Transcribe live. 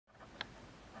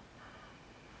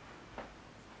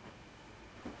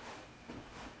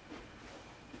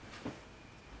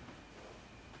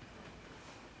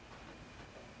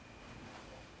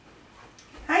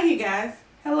Hi you guys,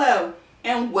 hello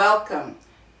and welcome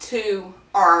to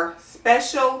our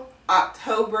special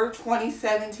October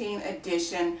 2017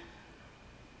 edition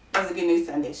of the Good News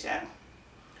Sunday Show.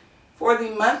 For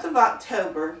the month of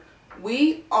October,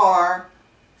 we are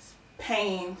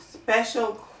paying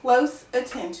special close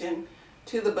attention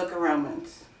to the book of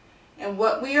Romans. And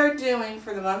what we are doing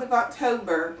for the month of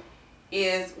October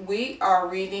is we are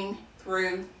reading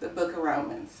through the book of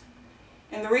Romans.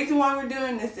 And the reason why we're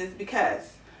doing this is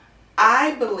because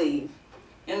I believe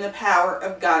in the power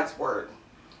of God's Word.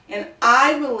 And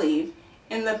I believe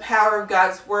in the power of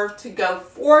God's Word to go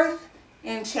forth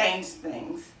and change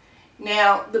things.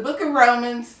 Now, the book of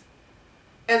Romans,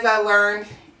 as I learned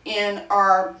in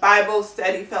our Bible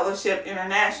Study Fellowship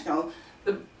International,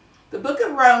 the book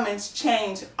of Romans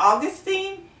changed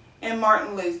Augustine and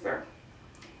Martin Luther.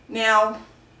 Now,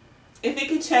 if it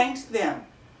could change them,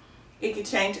 it could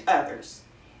change others.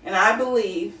 And I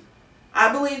believe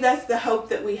that's the hope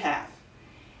that we have.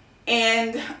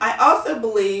 And I also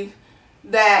believe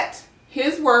that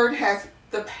His Word has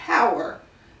the power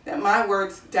that my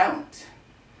words don't.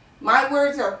 My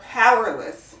words are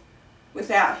powerless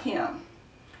without Him.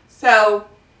 So,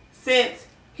 since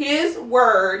His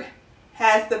Word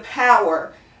has the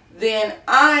power, then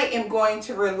I am going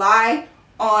to rely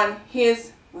on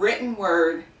His written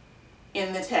Word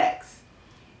in the text.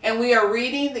 And we are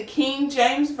reading the King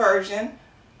James Version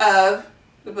of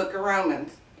the book of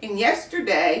Romans. And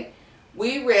yesterday,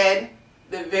 we read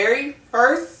the very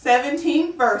first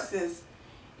 17 verses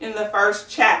in the first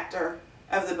chapter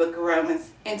of the book of Romans.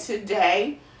 And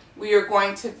today, we are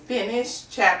going to finish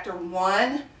chapter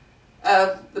 1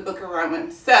 of the book of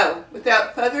Romans. So,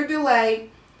 without further delay,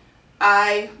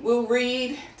 I will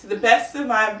read to the best of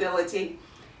my ability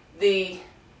the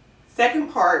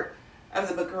second part of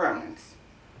the book of Romans.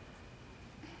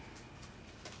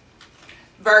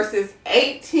 Verses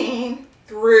 18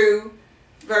 through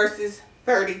verses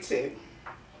 32.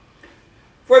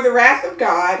 For the wrath of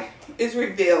God is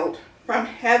revealed from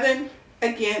heaven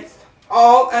against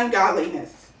all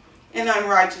ungodliness and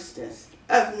unrighteousness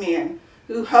of men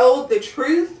who hold the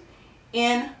truth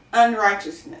in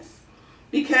unrighteousness,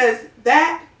 because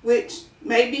that which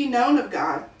may be known of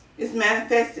God is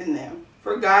manifest in them,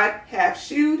 for God hath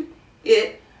shewed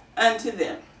it unto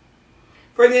them.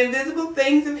 For the invisible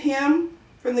things of Him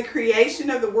from the creation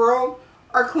of the world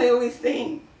are clearly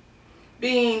seen,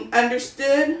 being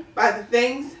understood by the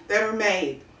things that are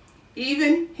made,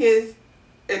 even His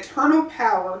eternal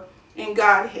power and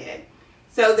Godhead,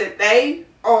 so that they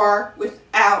are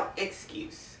without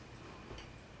excuse.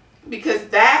 Because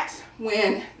that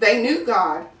when they knew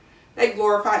God, they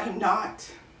glorified Him not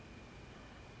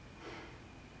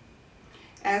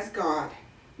as God,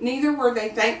 neither were they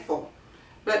thankful,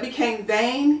 but became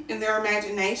vain in their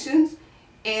imaginations,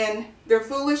 and their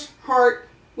foolish heart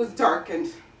was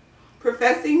darkened.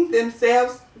 Professing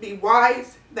themselves to be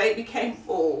wise, they became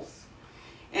fools,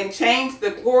 and changed the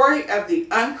glory of the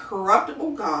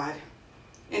uncorruptible God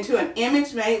into an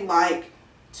image made like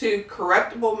to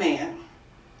corruptible man,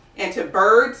 and to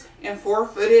birds and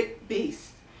four-footed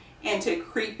beasts, and to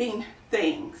creeping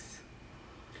things.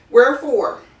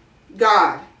 Wherefore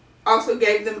God also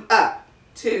gave them up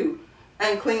to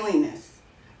uncleanliness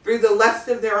through the lust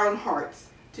of their own hearts,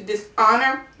 to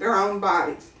dishonor their own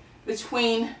bodies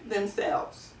between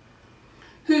themselves,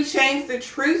 who changed the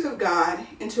truth of God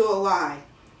into a lie,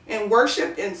 and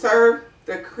worshipped and served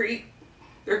the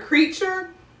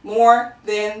creature more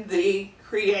than the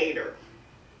Creator,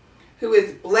 who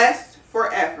is blessed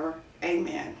forever.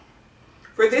 Amen.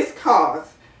 For this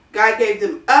cause God gave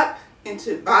them up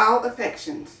into vile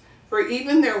affections, for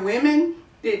even their women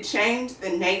did change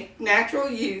the natural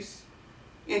use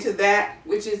into that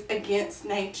which is against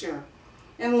nature.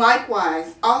 And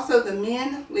likewise also the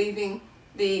men, leaving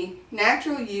the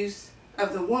natural use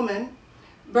of the woman,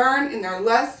 burn in their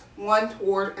lust one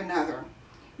toward another,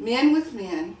 men with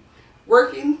men,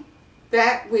 working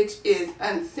that which is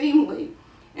unseemly,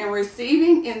 and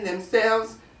receiving in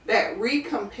themselves that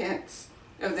recompense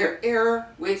of their error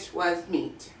which was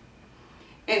meet.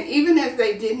 And even as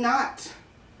they did not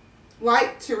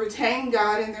like to retain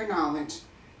God in their knowledge,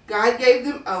 God gave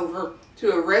them over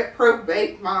to a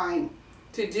reprobate mind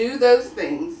to do those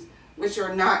things which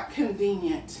are not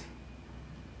convenient,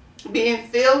 being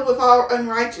filled with all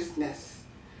unrighteousness,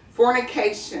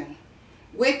 fornication,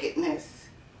 wickedness,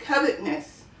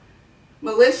 covetousness,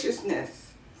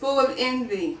 maliciousness, full of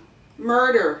envy,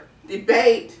 murder,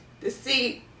 debate,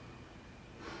 deceit,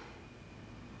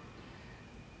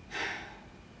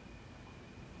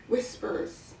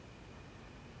 whisperers,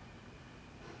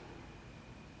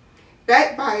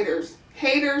 backbiters,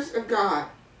 haters of God,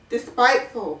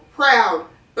 despiteful, proud,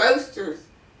 boasters,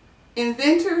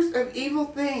 inventors of evil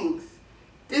things,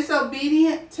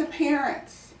 disobedient to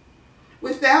parents,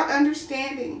 without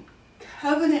understanding,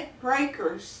 covenant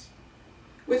breakers,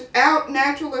 without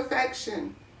natural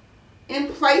affection,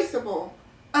 implacable,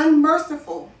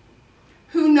 unmerciful,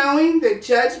 who knowing the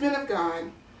judgment of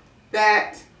God,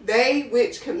 that they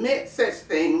which commit such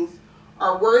things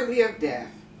are worthy of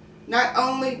death, not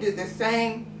only do the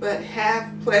same, but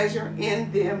have pleasure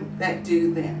in them that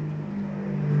do them.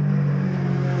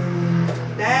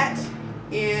 That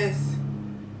is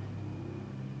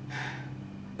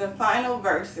the final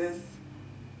verses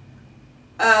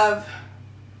of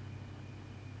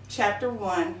chapter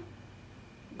 1,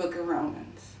 book of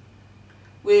Romans,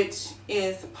 which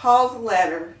is Paul's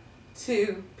letter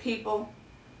to people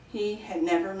he had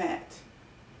never met.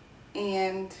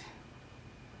 And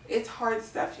it's hard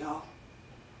stuff, y'all.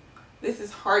 This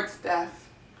is hard stuff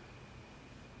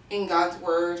in God's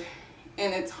Word.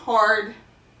 And it's hard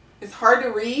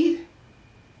to read.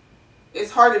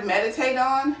 It's hard to meditate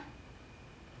on.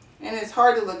 And it's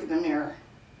hard to look in the mirror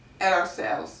at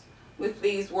ourselves with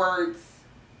these words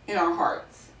in our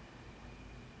hearts.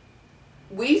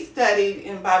 We studied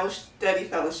in Bible Study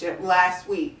Fellowship last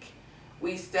week.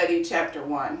 We studied chapter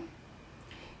 1.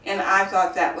 And I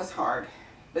thought that was hard.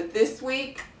 But this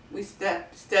week, we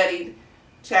studied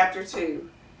chapter 2.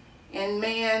 And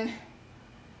man,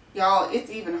 y'all, it's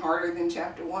even harder than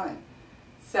chapter 1.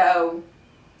 So,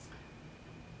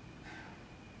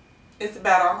 it's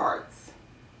about our hearts.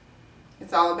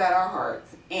 It's all about our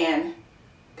hearts and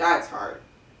God's heart.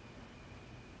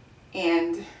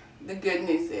 And the good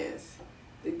news is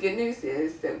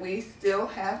that we still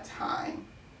have time.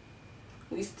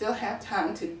 We still have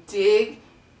time to dig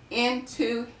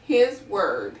into His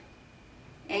Word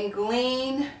and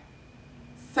glean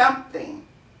something,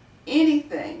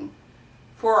 anything,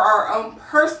 for our own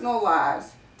personal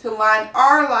lives, to line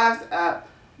our lives up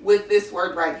with this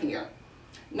Word right here.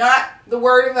 Not the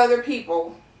word of other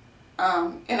people.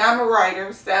 And I'm a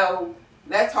writer, so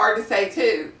that's hard to say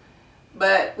too.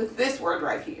 But with this word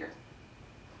right here.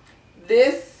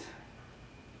 This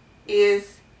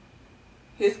is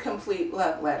His complete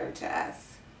love letter to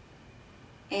us.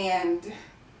 And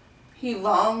He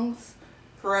longs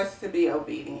for us to be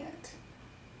obedient.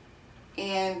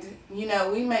 And, you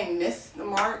know, we may miss the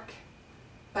mark,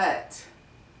 but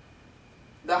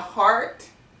the heart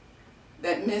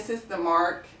that misses the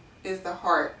mark is the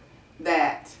heart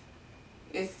that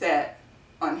is set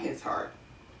on His heart.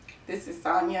 This is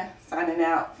Sonia signing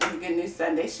out from the Good News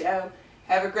Sunday Show.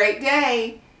 Have a great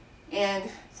day, and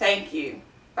thank you.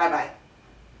 Bye-bye.